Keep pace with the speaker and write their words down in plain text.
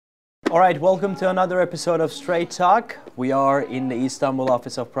All right, welcome to another episode of Straight Talk. We are in the Istanbul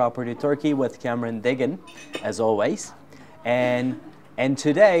office of Property Turkey with Cameron Degan, as always. And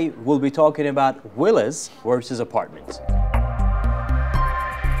today we'll be talking about villas versus apartments.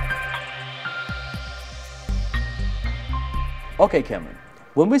 Okay, Cameron,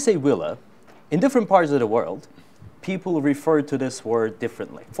 when we say villa, in different parts of the world, people refer to this word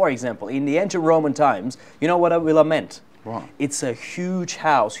differently. For example, in the ancient Roman times, you know what a villa meant? Wow. It's a huge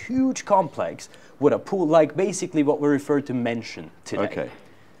house, huge complex with a pool, like basically what we refer to mansion today. Okay.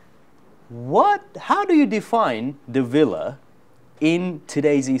 How do you define the villa in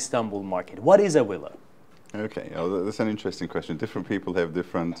today's Istanbul market? What is a villa? Okay, that's an interesting question. Different people have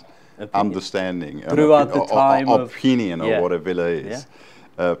different understanding Throughout the time opinion of of what a villa is.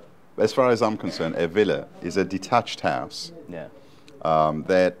 Yeah. As far as I'm concerned, a villa is a detached house Yeah.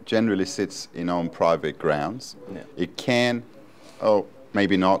 that generally sits on private grounds. Yeah. It can,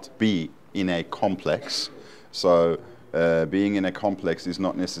 maybe not, be in a complex. So being in a complex is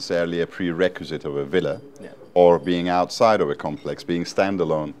not necessarily a prerequisite of a villa. Yeah. Or being outside of a complex, being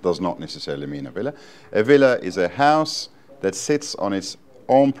standalone, does not necessarily mean a villa. A villa is a house that sits on its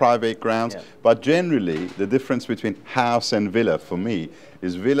own private grounds, Yeah. but generally the difference between house and villa for me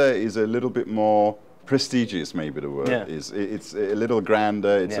is villa is a little bit more prestigious, maybe the word Yeah. is. It's a little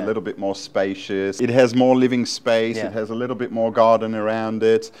grander, it's Yeah. a little bit more spacious, it has more living space, Yeah. it has a little bit more garden around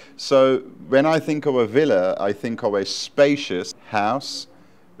it. So when I think of a villa, I think of a spacious house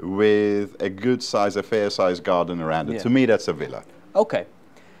with a good size, a fair size garden around it. Yeah. To me, that's a villa. Okay.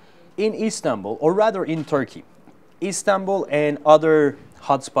 In Istanbul, or rather in Turkey, Istanbul and other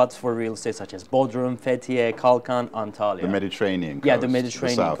hotspots for real estate such as Bodrum, Fethiye, Kalkan, Antalya. The Mediterranean coast. Yeah, the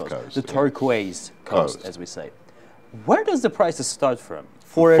Mediterranean the south coast. coast. The turquoise coast, Coast. as we say. Where does the prices start from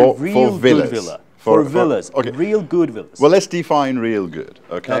for a real villas. good villa? For villas, okay. real good villas. Well, let's define real good,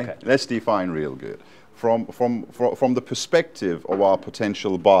 okay? Okay. Let's define real good. From the perspective of our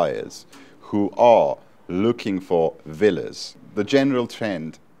potential buyers who are looking for villas, the general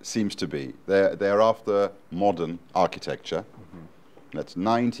trend seems to be they're after modern architecture. That's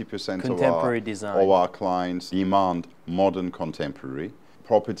 90% Contemporary design. of our clients demand modern contemporary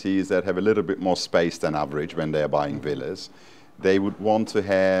properties that have a little bit more space than average when they're buying villas. They would want to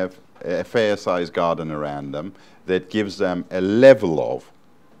have a fair sized garden around them that gives them a level of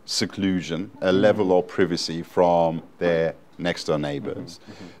seclusion, a level of privacy from their next door neighbors.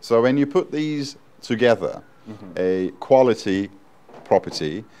 So when you put these together, a quality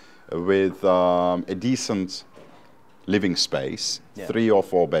property with a decent living space, Yeah. 3 or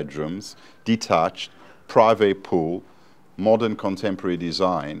 4 bedrooms, detached, private pool, modern contemporary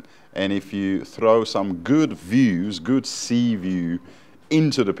design, and if you throw some good views, good sea view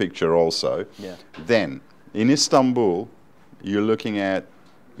into the picture also, Yeah. then in Istanbul, you're looking at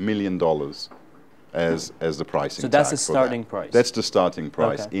 $1 million as the pricing. So that's tag the for starting that. price? That's the starting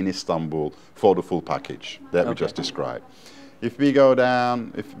price Okay. in Istanbul for the full package that we Okay. just described. If we go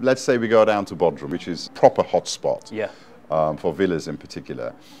down, let's say we go down to Bodrum, which is proper hotspot Yeah. for villas in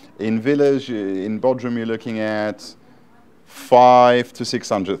particular. In villas, in Bodrum, you're looking at $500,000 to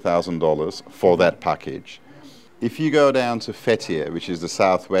 $600,000 for that package. If you go down to Fethiye, which is the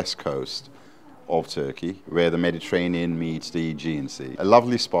southwest coast of Turkey, where the Mediterranean meets the Aegean Sea, a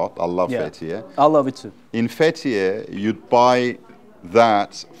lovely spot. I love Yeah. Fethiye. I love it too. In Fethiye, you'd buy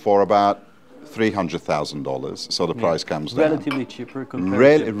that for about $300,000, so the price comes down. Relatively cheaper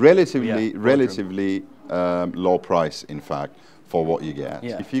compared to... Relatively, Yeah, relatively low price, in fact, for what you get.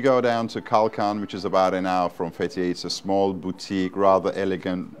 Yeah. If you go down to Kalkan, which is about an hour from Fethiye, it's a small boutique, rather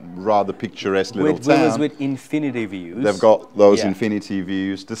elegant, rather picturesque little with villas town. with infinity views. They've got those Yeah. infinity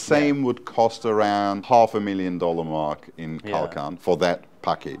views. The same would cost around $500,000 mark in Yeah. Kalkan for that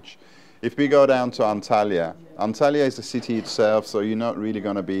package. If we go down to Antalya, Antalya is the city itself, so you're not really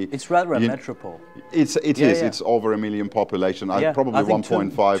going to be... It's rather a you- metropole. It is. Yeah. It's over 1 million population. Yeah, Probably I think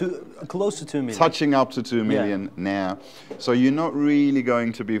 1.5. close to 2 million. Touching up to 2 million now. So you're not really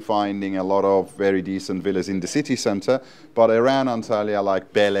going to be finding a lot of very decent villas in the city center, but around Antalya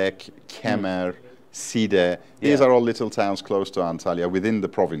like Belek, Kemer, Side, these Yeah. are all little towns close to Antalya, within the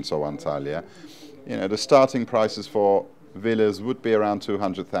province of Antalya. You know, the starting prices for villas would be around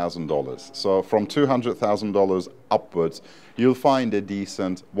 $200,000. So from $200,000 upwards, you'll find a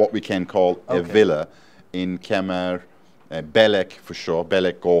decent, what we can call a Okay. villa in Kemer, Belek for sure,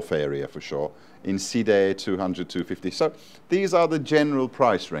 Belek Golf area for sure. In Side, 200, 250. So these are the general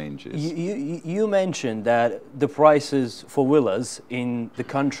price ranges. You mentioned that the prices for villas in the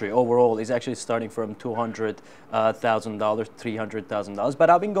country overall is actually starting from $200,000, $300,000. But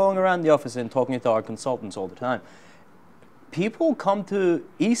I've been going around the office and talking to our consultants all the time. people come to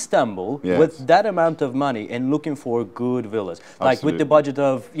Istanbul Yes. with that amount of money and looking for good villas, like with the Absolutely. budget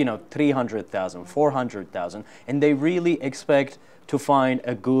of 300,000, 400,000, and they really expect to find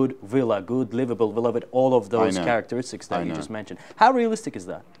a good villa, good livable villa with all of those know. characteristics that I you know. just mentioned. How realistic is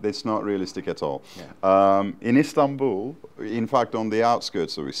that? It's not realistic at all. In Istanbul, in fact, on the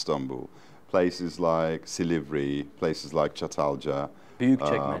outskirts of Istanbul, places like Silivri, places like Çatalca,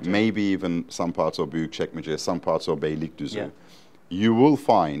 Büyükçekmece. maybe even some parts of Büyükçekmece, some parts of Beylikdüzü, Yeah. you will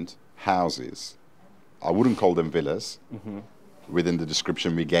find houses. I wouldn't call them villas within the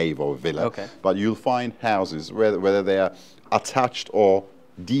description we gave of a villa, Okay. but you'll find houses, whether they are attached or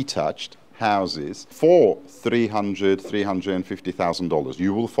detached houses, for $350,000.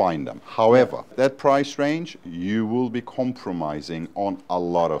 You will find them. However, that price range, you will be compromising on a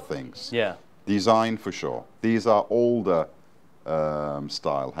lot of things. Yeah. Design for sure. These are older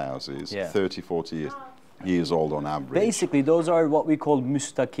style houses, Yeah. 30, 40 years old on average. Basically, those are what we call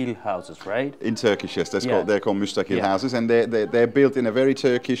müstakil houses, right? In Turkish, yes, Yeah. they're called müstakil Yeah. houses, and they're built in a very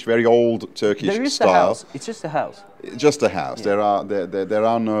Turkish, very old Turkish There is style. a house. It's just a house. Just a house. There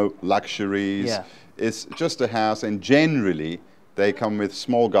are no luxuries. Yeah. It's just a house, and generally they come with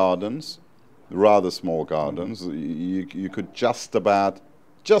small gardens, rather small gardens. You could just about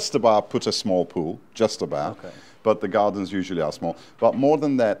put a small pool, just about. Okay. But the gardens usually are small. But more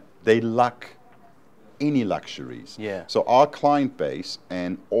than that, they lack any luxuries. Yeah. So our client base,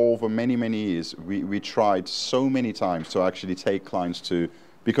 and over many, many years, we tried so many times to actually take clients to,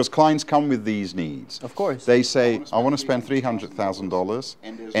 because clients come with these needs. Of course. They say, I want to spend $300,000,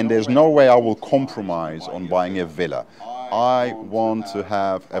 and there's no way I will compromise on buying a villa. I want to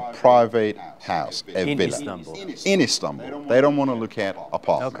have a private house, a In villa. Istanbul. In Istanbul. They don't want to look at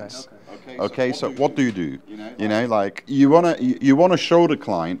apartments. Okay, so what do? Like you wanna show the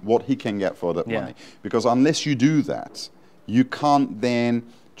client what he can get for that Yeah. money, because unless you do that, you can't then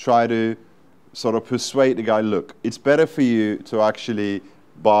try to sort of persuade the guy. Look, it's better for you to actually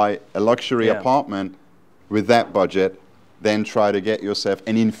buy a luxury Yeah. apartment with that budget than try to get yourself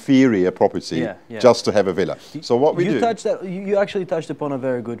an inferior property Yeah, yeah. just to have a villa. So what we do? You actually touched upon a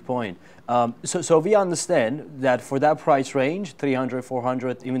very good point. So we understand that for that price range, $300,000,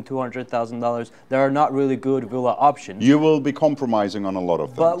 $400,000, even $200,000, there are not really good villa options. You will be compromising on a lot of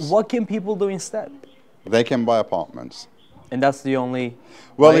things. But what can people do instead? They can buy apartments. And that's the only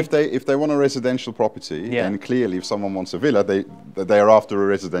Well, way? if they want a residential property, Yeah. then clearly if someone wants a villa, they are after a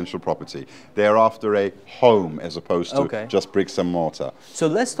residential property. They are after a home as opposed to Okay. just bricks and mortar. So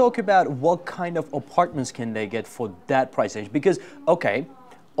let's talk about what kind of apartments can they get for that price range. Because, okay,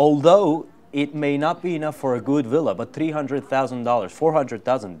 although it may not be enough for a good villa, but $300,000,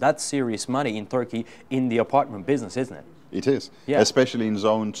 $400,000, that's serious money in Turkey in the apartment business, isn't it? It is, Yeah. especially in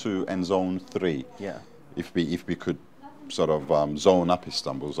Zone 2 and Zone 3. Yeah. If we could sort of zone up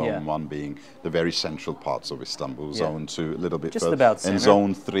Istanbul, Zone Yeah. 1 being the very central parts of Istanbul, Yeah. Zone 2 a little bit Just further, about center. and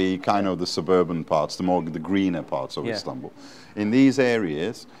Zone 3 kind of the suburban parts, the greener parts of Yeah. Istanbul. In these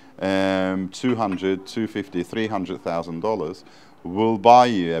areas, $200,000, $250,000, $300,000 will buy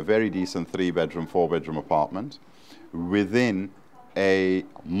you a very decent 3-bedroom, 4-bedroom apartment within a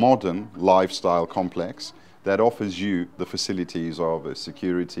modern lifestyle complex that offers you the facilities of a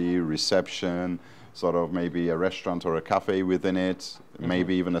security, reception, sort of maybe a restaurant or a cafe within it,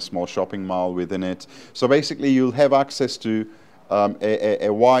 maybe even a small shopping mall within it. So basically you'll have access to a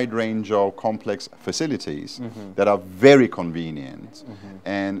wide range of complex facilities that are very convenient.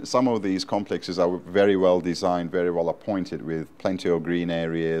 And some of these complexes are very well designed, very well appointed, with plenty of green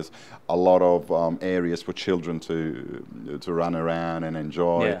areas, a lot of areas for children to run around and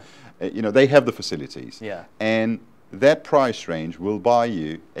enjoy. Yeah. They have the facilities. Yeah. And that price range will buy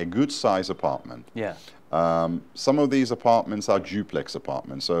you a good size apartment. Yeah. Some of these apartments are duplex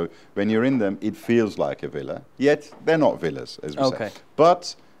apartments, so when you're in them, it feels like a villa, yet they're not villas, as we Okay. say.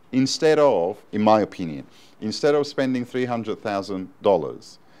 But instead of, in my opinion, instead of spending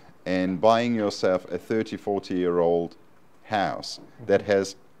 $300,000 and buying yourself a 30, 40-year-old house that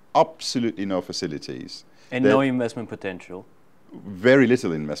has absolutely no facilities, And that- no investment potential. very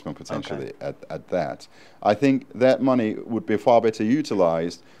little investment potentially at that. I think that money would be far better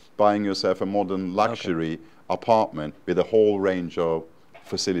utilized buying yourself a modern luxury apartment with a whole range of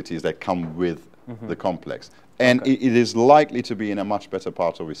facilities that come with the complex. And it is likely to be in a much better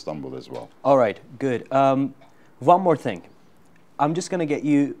part of Istanbul as well. All right, good. One more thing. I'm just going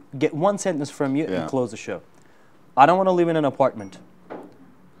to get one sentence from you Yeah. and close the show. I don't want to live in an apartment.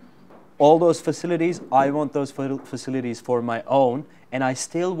 All those facilities, I want those facilities for my own, and I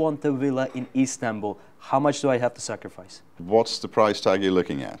still want the villa in Istanbul. How much do I have to sacrifice? What's the price tag you're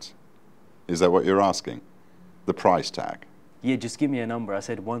looking at? Is that what you're asking? The price tag. Yeah, just give me a number. I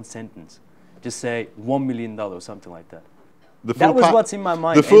said one sentence. Just say $1 million, something like that. That was what's in my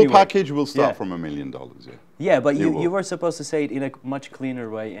mind. The full anyway. package will start Yeah. from $1 million. Yeah. Yeah, but It you will. were supposed to say it in a much cleaner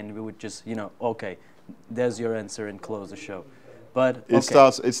way, and we would just, you know, okay, there's your answer and close the show. But okay.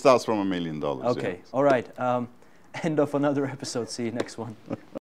 It starts from $1 million. Okay, Yeah. all right. End of another episode. See you next one.